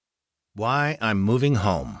Why I'm Moving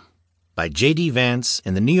Home by J.D. Vance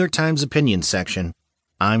in the New York Times Opinion section.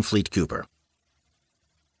 I'm Fleet Cooper.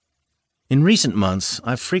 In recent months,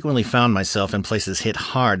 I've frequently found myself in places hit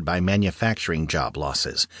hard by manufacturing job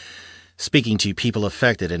losses, speaking to people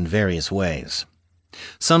affected in various ways.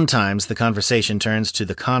 Sometimes the conversation turns to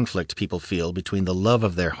the conflict people feel between the love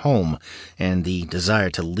of their home and the desire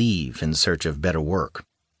to leave in search of better work.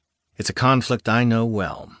 It's a conflict I know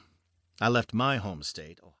well. I left my home state,